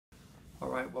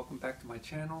Alright, welcome back to my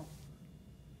channel.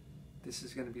 This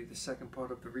is going to be the second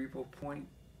part of the Revopoint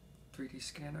 3D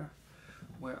scanner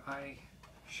where I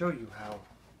show you how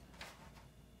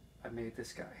I made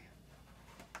this guy.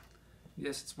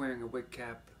 Yes, it's wearing a wig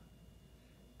cap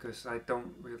because I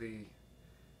don't really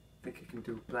think it can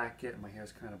do black yet. My hair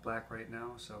is kind of black right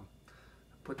now, so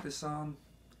I put this on.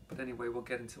 But anyway, we'll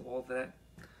get into all that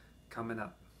coming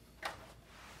up.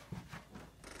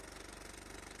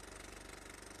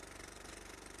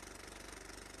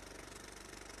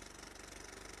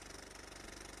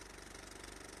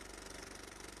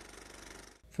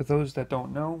 For those that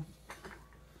don't know,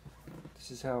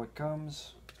 this is how it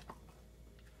comes.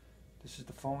 This is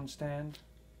the phone stand.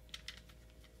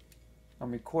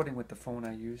 I'm recording with the phone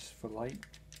I use for light,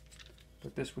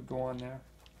 but this would go on there.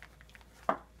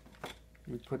 You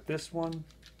would put this one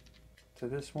to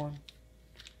this one,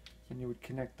 and you would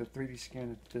connect the 3D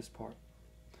scanner to this part.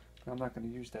 But I'm not going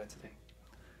to use that today.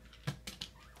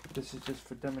 This is just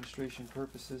for demonstration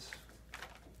purposes.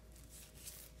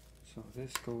 So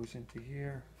this goes into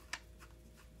here,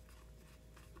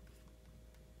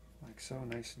 like so,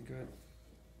 nice and good.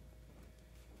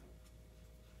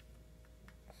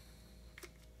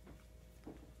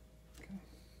 Okay.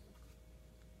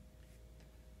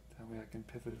 That way I can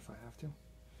pivot if I have to.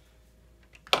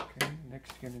 Okay,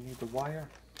 next you're going to need the wire.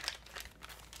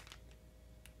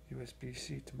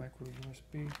 USB-C to micro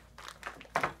USB.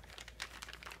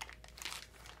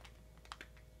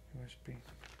 USB.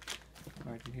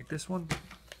 Alright, you need this one.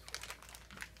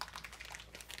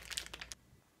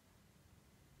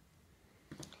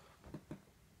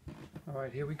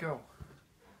 Alright, here we go.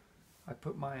 I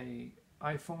put my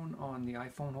iPhone on the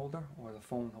iPhone holder, or the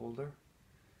phone holder,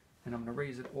 and I'm going to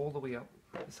raise it all the way up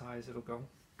as high as it'll go.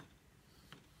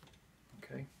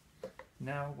 Okay.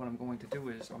 Now what I'm going to do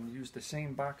is I'm going to use the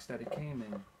same box that it came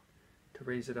in to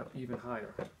raise it up even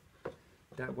higher.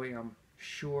 That way I'm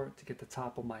sure to get the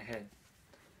top of my head.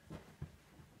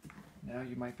 Now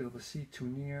you might be able to see too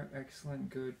near,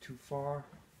 excellent, good, too far.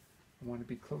 I want to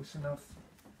be close enough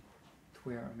to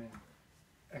where I'm in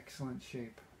excellent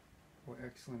shape or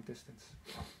excellent distance.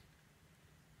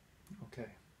 Okay,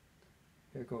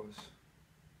 here goes.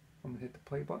 I'm going to hit the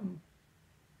play button.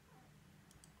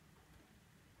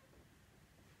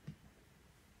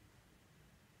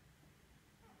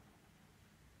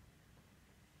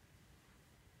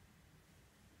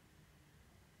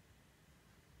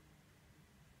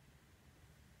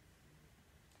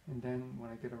 And then when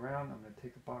I get around, I'm going to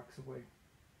take the box away.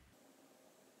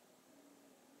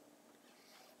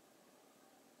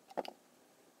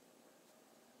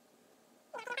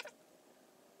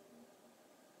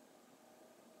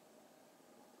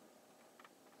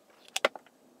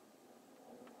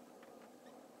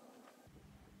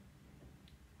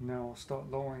 Now I'll start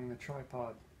lowering the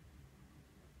tripod.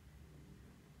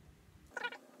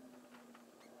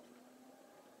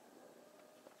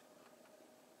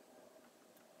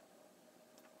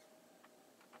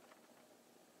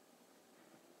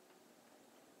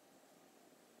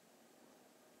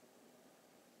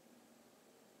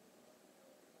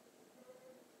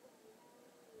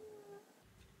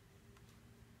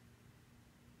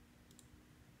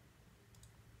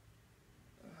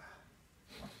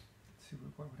 See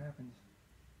what happens.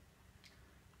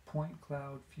 Point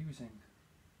cloud fusing.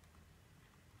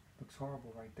 Looks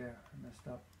horrible right there. I messed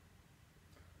up.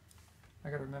 I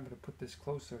gotta remember to put this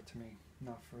closer to me,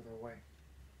 not further away.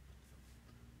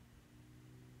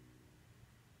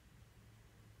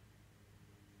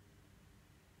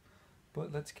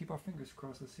 But let's keep our fingers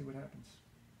crossed. Let's see what happens.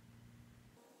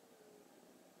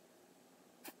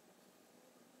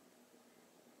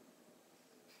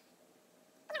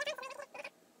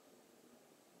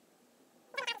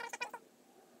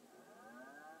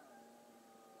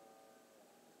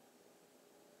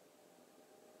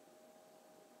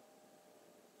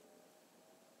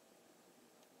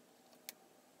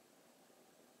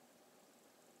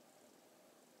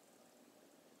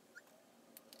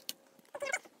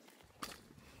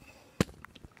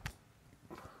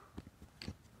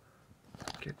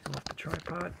 Get you off the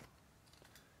tripod.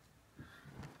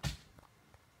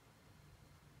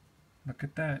 Look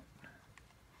at that.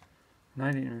 And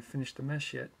I didn't even finish the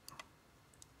mesh yet.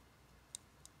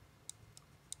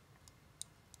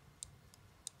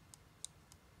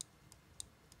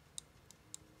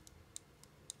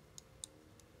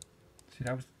 See,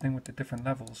 that was the thing with the different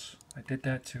levels. I did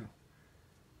that to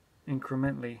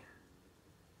incrementally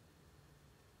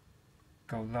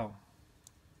go low.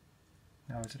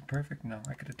 Now is it perfect? No,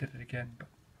 I could have did it again. But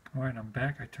alright, I'm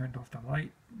back. I turned off the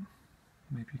light.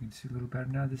 Maybe you can see a little better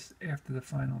now. This is after the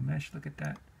final mesh. Look at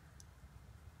that.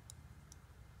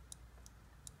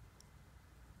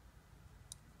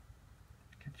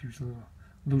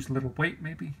 lose a little weight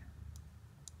maybe.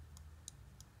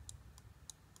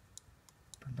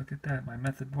 But look at that, my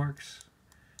method works.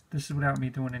 This is without me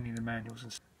doing any of the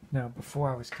manuals. Now, before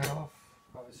I was cut off,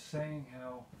 I was saying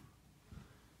how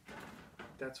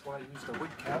that's why I use the wood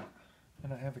cap,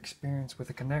 and I have experience with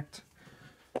a Connect.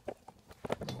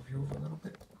 Move you over a little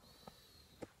bit.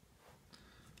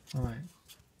 Alright.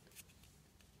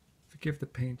 Forgive the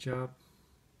paint job,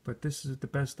 but this is the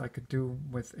best I could do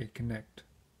with a Connect.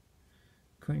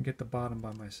 Couldn't get the bottom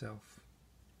by myself.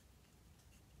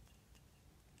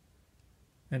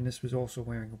 And this was also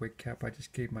wearing a wig cap. I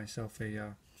just gave myself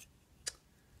a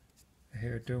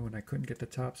hairdo, and I couldn't get the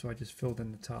top, so I just filled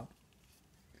in the top.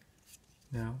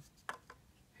 Now,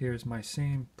 here's my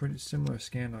same pretty similar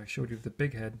scanner I showed you of the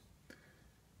big head,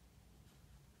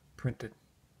 printed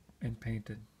and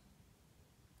painted.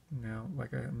 Now,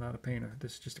 like I'm not a painter.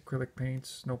 This is just acrylic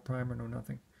paints, no primer, no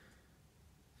nothing.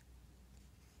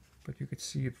 But you could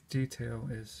see the detail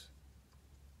is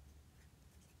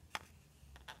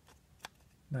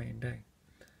night and day.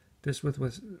 This was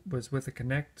with a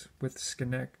Connect, with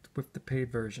Skinect, with the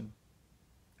paid version.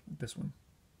 This one.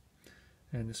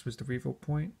 And this was the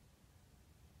Revopoint.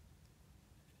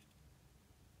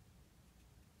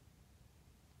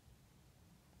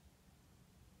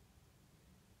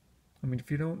 I mean,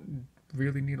 if you don't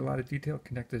really need a lot of detail,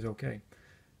 Connect is okay.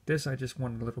 This I just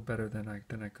wanted a little better than I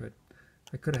could.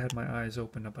 I could have had my eyes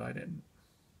open, but I didn't.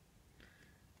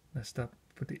 Messed up.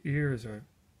 But the ears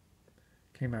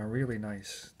came out really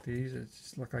nice. These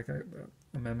just look like an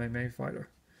MMA fighter.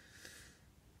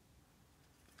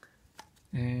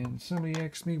 And somebody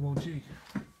asked me, well, gee,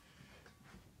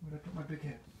 where'd I put my big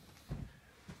head?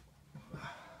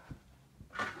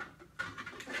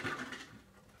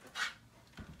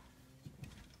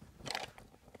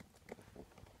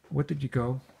 What did you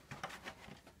go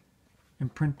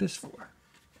and print this for?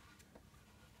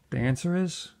 The answer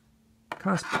is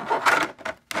cosplay.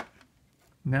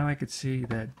 Now I could see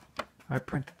that I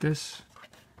printed this.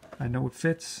 I know it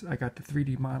fits. I got the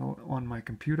 3D model on my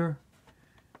computer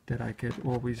that I could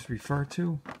always refer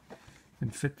to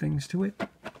and fit things to it.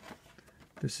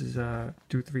 This is Do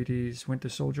 3D's Winter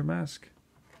Soldier mask.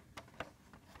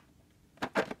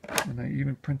 And I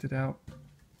even printed out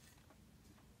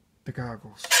the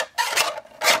goggles.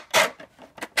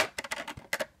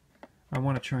 I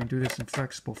want to try and do this in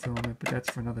flexible filament, but that's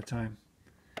for another time.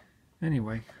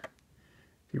 Anyway,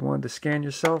 if you wanted to scan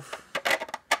yourself,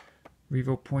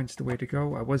 Revopoint's the way to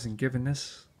go. I wasn't given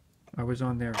this. I was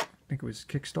on their, I think it was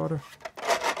Kickstarter.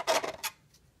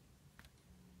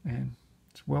 And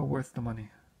it's well worth the money.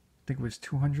 I think it was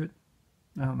 $200.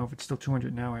 I don't know if it's still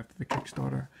 $200 now after the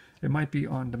Kickstarter. It might be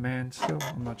on demand still,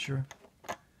 I'm not sure.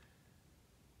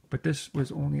 But this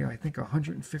was only, I think,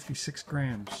 156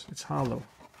 grams. It's hollow.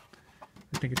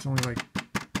 I think it's only like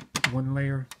one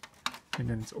layer, and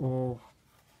then it's all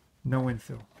no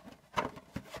infill.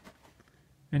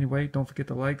 Anyway, don't forget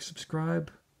to like, subscribe,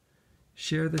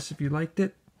 share this if you liked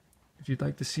it. If you'd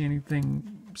like to see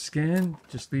anything scanned,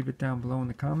 just leave it down below in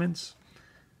the comments.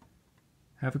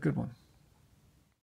 Have a good one.